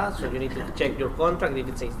blah blah. So you need to check your contract if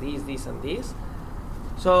it says this and this.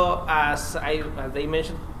 So as they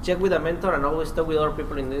mentioned, check with a mentor and always talk with other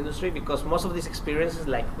people in the industry, because most of these experiences,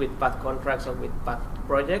 like with bad contracts or with bad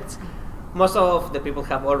projects, most of the people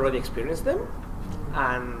have already experienced them,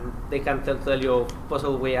 and they can tell you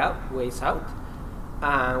possible ways out.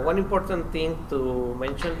 And one important thing to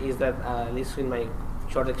mention is that, at least in my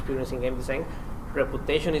short experience in game design,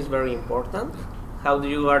 reputation is very important. How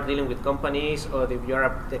you are dealing with companies, or if you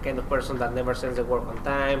are the kind of person that never sends the work on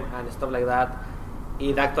time and stuff like that,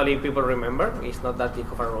 it actually people remember. It's not that big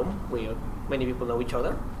of a room. Many people know each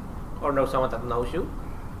other, or know someone that knows you.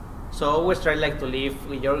 So always try to leave.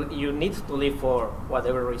 You need to leave for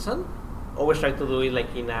whatever reason. Always try to do it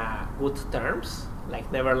in a good terms.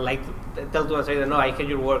 Never tell to say that no, I hate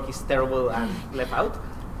your work, it's terrible, and left out.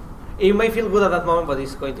 You may feel good at that moment, but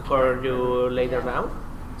it's going to hurt you later down.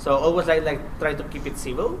 So always try to keep it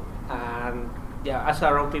civil, and ask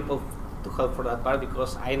around people to help for that part,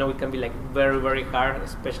 because I know it can be very very hard,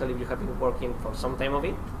 especially if you have been working for some time of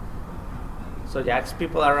it. So ask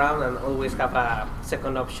people around, and always have a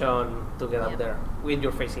second option to get up there with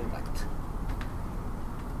your face intact.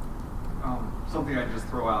 Something I just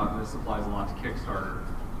throw out, and this applies a lot to Kickstarter,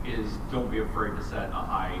 is don't be afraid to set a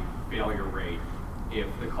high failure rate if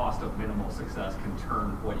the cost of minimal success can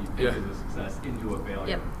turn what you think is a success into a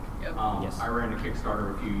failure. Yep. Yes. I ran a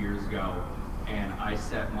Kickstarter a few years ago, and I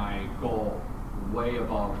set my goal way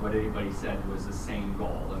above what anybody said was the same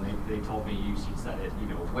goal, and they told me you should set it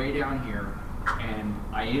way down here, and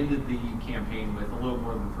I ended the campaign with a little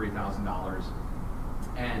more than $3,000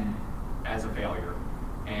 and as a failure.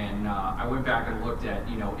 And I went back and looked at,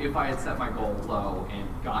 if I had set my goal low and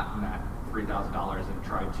gotten that $3,000 and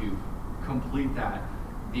tried to complete that,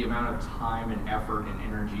 the amount of time and effort and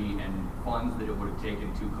energy and funds that it would have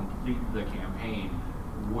taken to complete the campaign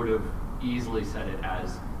would have easily set it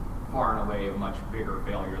as far and away a much bigger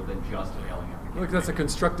failure than just failing at the campaign. That's a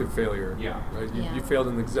constructive failure. Yeah. Right? You failed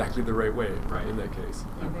in exactly the right way Right. in that case.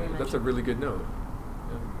 Yeah, very much. That's a really good note.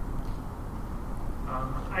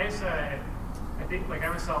 I think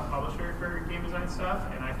I'm a self-publisher for game design stuff,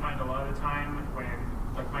 and I find a lot of the time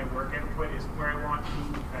when my work output isn't where I want to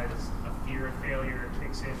be because a fear of failure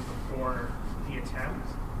kicks in before the attempt.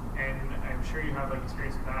 And I'm sure you have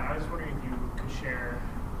experience with that. I was wondering if you could share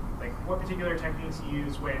what particular techniques you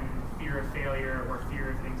use when fear of failure or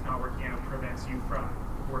fear of things not working out prevents you from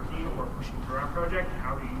working or pushing through a project.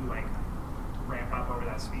 How do you ramp up over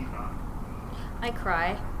that speed bump? I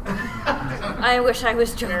cry. I wish I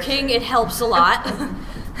was joking. It helps a lot.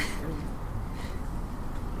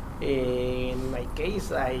 In my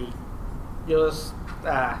case, I just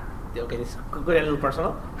this could get a little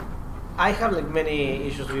personal. I have I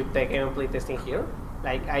issues with the gameplay testing here.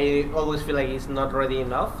 I always feel it's not ready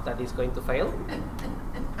enough, that it's going to fail.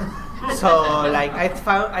 So I have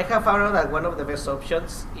found out that one of the best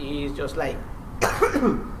options is just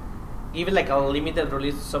even a limited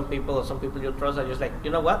release to some people, or some people you trust are just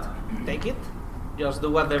you know what, take it, just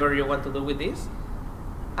do whatever you want to do with this,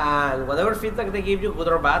 and whatever feedback they give you, good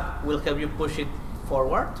or bad, will help you push it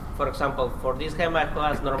forward. For example, for this game, I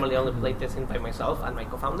was normally only playtesting by myself and my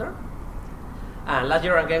co-founder. And last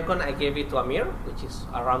year on GameCon, I gave it to Amir, which is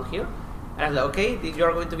around here. And I was like, okay,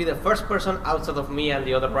 you're going to be the first person outside of me and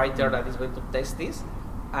the other writer that is going to test this.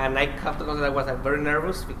 And I have to confess I was very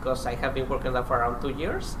nervous because I have been working on that for around 2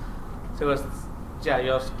 years. So it was,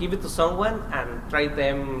 just give it to someone and try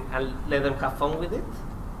them and let them have fun with it.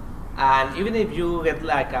 And even if you get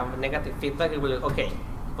like a negative feedback, it will be okay.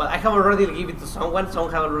 But I have already given it to someone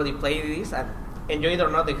have already played this, and enjoy it or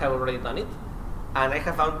not, they have already done it. And I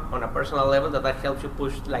have found on a personal level that helps you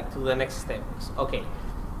push like to the next step. Okay,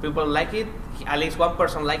 people like it, at least one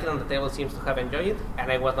person liked it on the table seems to have enjoyed it,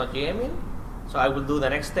 and I was not GMing, so I will do the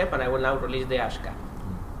next step and I will now release the Ashcan.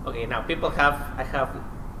 Okay, now I have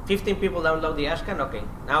 15 people download the Ashcan, okay,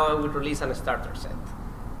 now I will release a starter set.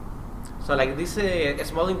 So like these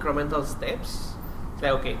small incremental steps,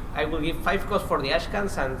 like okay, I will give 5 codes for the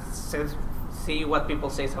Ashcans and see what people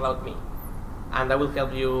say about me. And that will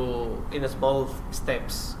help you in small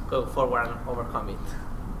steps go forward and overcome it.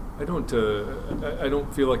 I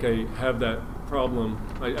don't feel like I have that problem.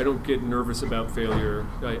 I don't get nervous about failure.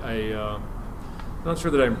 I'm not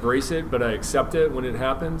sure that I embrace it, but I accept it when it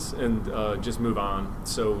happens and just move on.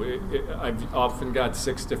 So I've often got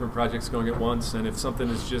 6 different projects going at once, and if something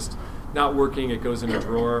is just not working, it goes in a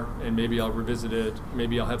drawer, and maybe I'll revisit it.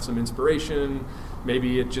 Maybe I'll have some inspiration.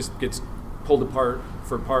 Maybe it just gets pulled apart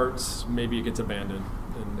for parts. Maybe it gets abandoned,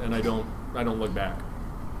 and I don't look back.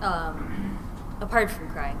 Apart from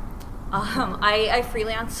crying, I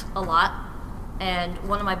freelance a lot, and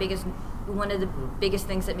one of the biggest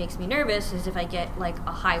things that makes me nervous is if I get like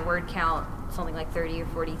a high word count, something like 30 or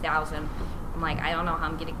 40,000. I'm like, I don't know how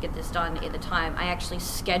I'm going to get this done in the time. I actually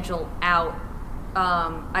schedule out.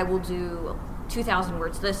 I will do 2,000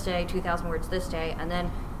 words this day, 2,000 words this day, and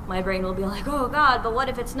then my brain will be like, oh God, but what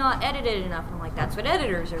if it's not edited enough? I'm like, that's what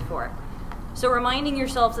editors are for. So reminding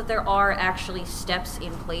yourself that there are actually steps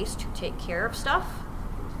in place to take care of stuff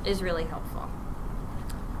is really helpful.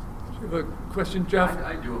 You have a question, Jeff?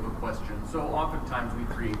 I do have a question. So oftentimes we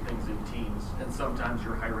create things in teams, and sometimes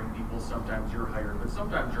you're hiring people, sometimes you're hired, but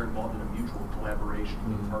sometimes you're involved in a mutual collaboration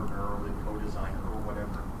with a partner or the co-designer or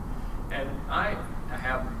whatever. And I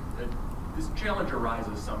have this challenge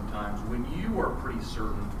arises sometimes when you are pretty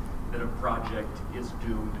certain that a project is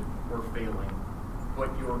doomed or failing, but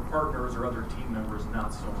your partners or other team members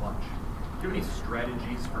not so much. Do you have any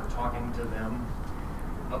strategies for talking to them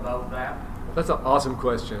about that? That's an awesome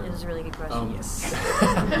question. It is a really good question. Yes.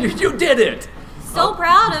 you did it! So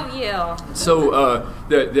proud of you. So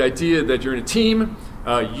the idea that you're in a team,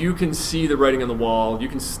 you can see the writing on the wall, you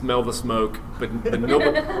can smell the smoke, but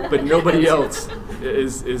nobody else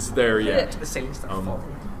is there yet. The same stuff.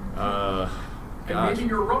 And maybe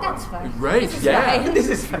you're wrong. That's fine. Right? This is Yeah. fine. This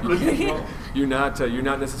is fine. You're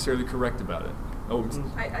not necessarily correct about it. Oh,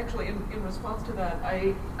 I actually, in response to that,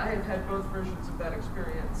 I have had both versions of that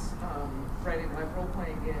experience writing live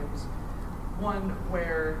role-playing games. One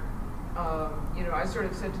where, I sort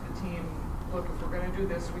of said to the team, look, if we're going to do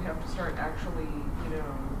this, we have to start actually,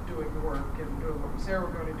 doing the work and doing what we say we're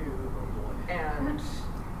going to do. And,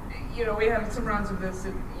 we had some rounds of this,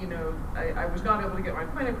 and, I was not able to get my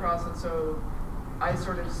point across, and so I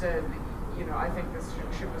sort of said, I think this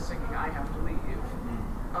ship is sinking, I have to leave.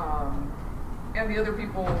 And the other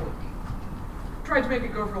people tried to make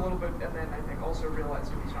it go for a little bit, and then I think also realized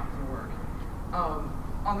it was not going to work.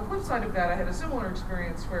 On the flip side of that, I had a similar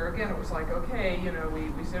experience where, again, it was like, okay,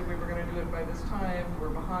 we said we were going to do it by this time, we're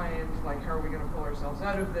behind, like, how are we going to pull ourselves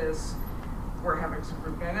out of this? We're having some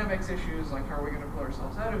group dynamics issues, like, how are we going to pull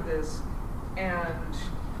ourselves out of this? And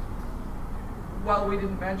while we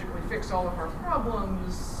didn't magically fix all of our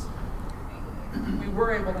problems, we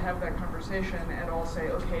were able to have that conversation and all say,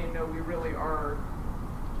 okay, no, we really are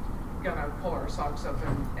gonna pull our socks up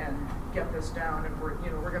and get this down, and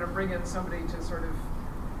we're gonna bring in somebody to sort of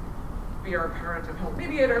be our parent and help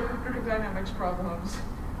mediate our group dynamics problems.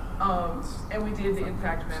 And we did, in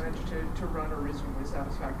fact, manage to run a reasonably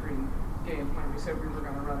satisfactory game when we said we were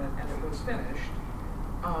gonna run it, and it was finished.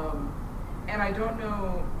 And I don't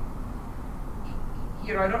know,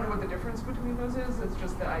 I don't know what the difference between those is. It's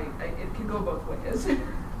just that it can go both ways.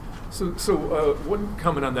 So one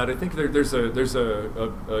comment on that. I think there's a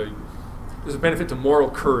benefit to moral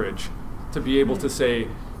courage to be able to say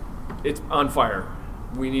it's on fire.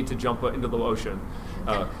 We need to jump into the ocean.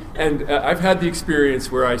 And I've had the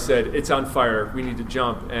experience where I said it's on fire. We need to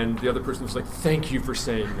jump, and the other person was like, "Thank you for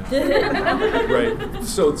saying that." Right.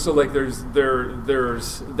 So like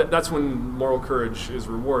that's when moral courage is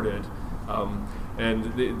rewarded.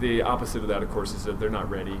 And the opposite of that, of course, is that they're not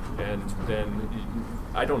ready. And then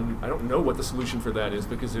I don't know what the solution for that is,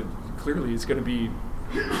 because clearly it's going to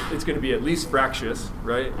be at least fractious,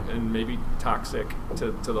 right, and maybe toxic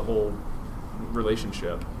to the whole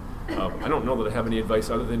relationship. I don't know that I have any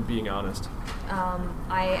advice other than being honest.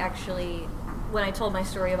 I actually, when I told my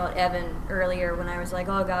story about Evan earlier, when I was like,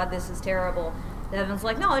 oh God, this is terrible, Evan's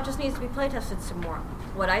like, no, it just needs to be play tested some more.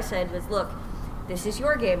 What I said was, look, this is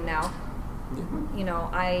your game now. You know,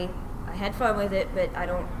 I had fun with it, but I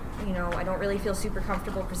don't really feel super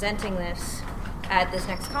comfortable presenting this at this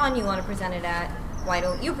next con you want to present it at. Why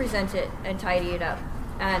don't you present it and tidy it up?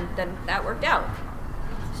 And then that worked out.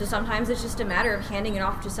 So sometimes it's just a matter of handing it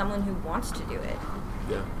off to someone who wants to do it.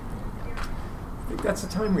 Yeah. I think that's the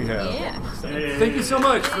time we have. Yeah. Thank you so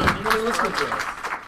much for listening to us.